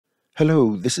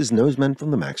Hello, this is Noseman from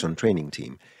the Maxon training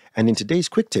team, and in today's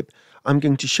quick tip, I'm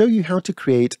going to show you how to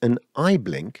create an eye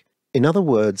blink, in other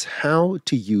words, how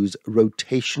to use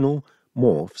rotational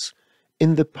morphs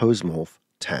in the PoseMorph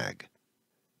tag.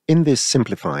 In this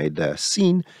simplified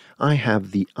scene, I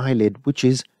have the eyelid which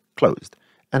is closed,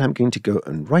 and I'm going to go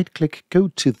and right-click, go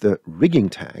to the rigging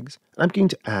tags, and I'm going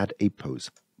to add a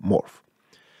PoseMorph.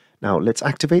 Now let's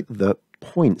activate the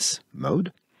points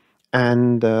mode.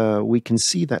 And we can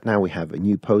see that now we have a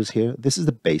new pose here. This is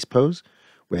the base pose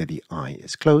where the eye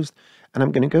is closed. And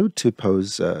I'm going to go to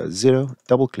pose 0,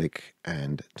 double click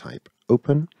and type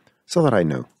open so that I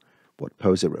know what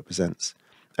pose it represents.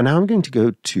 And now I'm going to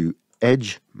go to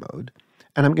edge mode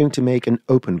and I'm going to make an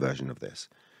open version of this.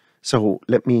 So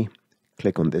let me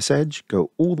click on this edge,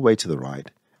 go all the way to the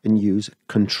right and use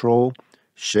Control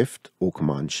Shift or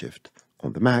Command Shift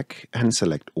on the Mac and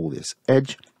select all this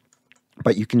edge.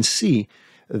 But you can see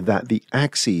that the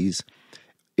axis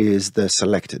is the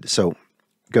selected. So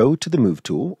go to the Move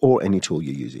tool or any tool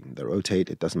you're using. The Rotate,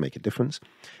 it doesn't make a difference.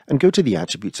 And go to the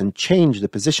attributes and change the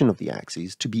position of the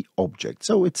axis to be object.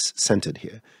 So it's centered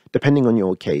here. Depending on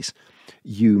your case,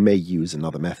 you may use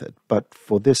another method. But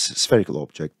for this spherical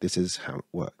object, this is how it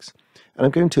works. And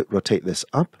I'm going to rotate this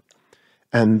up.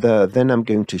 And then I'm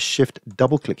going to Shift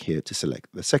double click here to select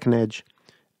the second edge.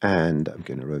 And I'm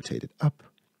going to rotate it up.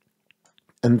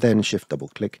 And then Shift double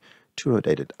click to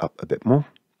rotate it up a bit more.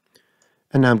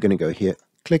 And now I'm going to go here,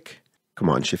 click,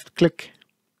 Command Shift click.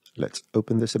 Let's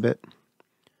open this a bit.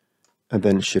 And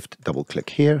then Shift double click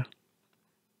here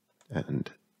and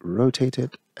rotate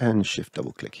it, and Shift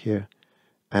double click here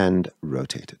and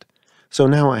rotate it. So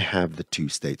now I have the two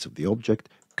states of the object.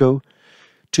 Go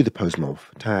to the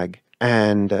PoseMorph tag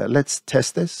and let's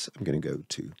test this. I'm going to go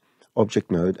to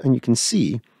object mode and you can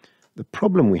see the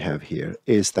problem we have here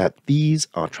is that these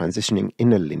are transitioning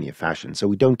in a linear fashion, so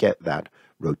we don't get that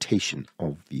rotation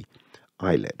of the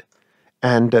eyelid.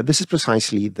 And this is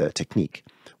precisely the technique.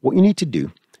 What you need to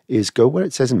do is go where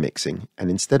it says mixing, and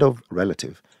instead of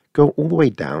relative, go all the way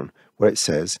down where it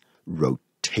says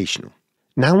rotational.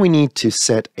 Now we need to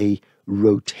set a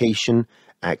rotation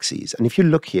axis. And if you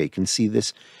look here, you can see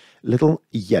this little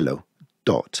yellow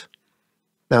dot.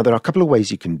 Now, there are a couple of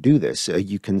ways you can do this.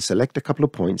 You can select a couple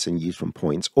of points and use from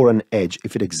points, or an edge,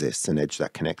 if it exists, an edge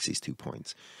that connects these 2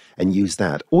 points, and use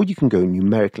that. Or you can go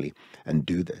numerically and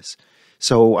do this.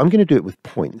 So I'm going to do it with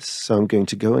points. So I'm going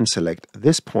to go and select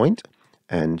this point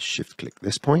and shift-click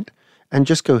this point, and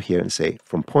just go here and say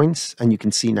from points, and you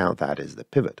can see now that is the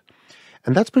pivot.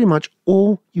 And that's pretty much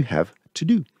all you have to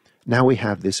do. Now we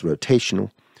have this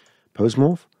rotational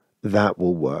PoseMorph that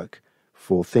will work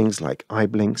for things like eye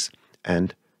blinks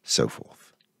and so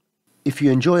forth. If you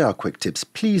enjoy our quick tips,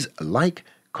 please like,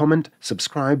 comment,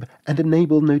 subscribe, and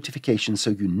enable notifications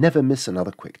so you never miss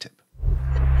another quick tip.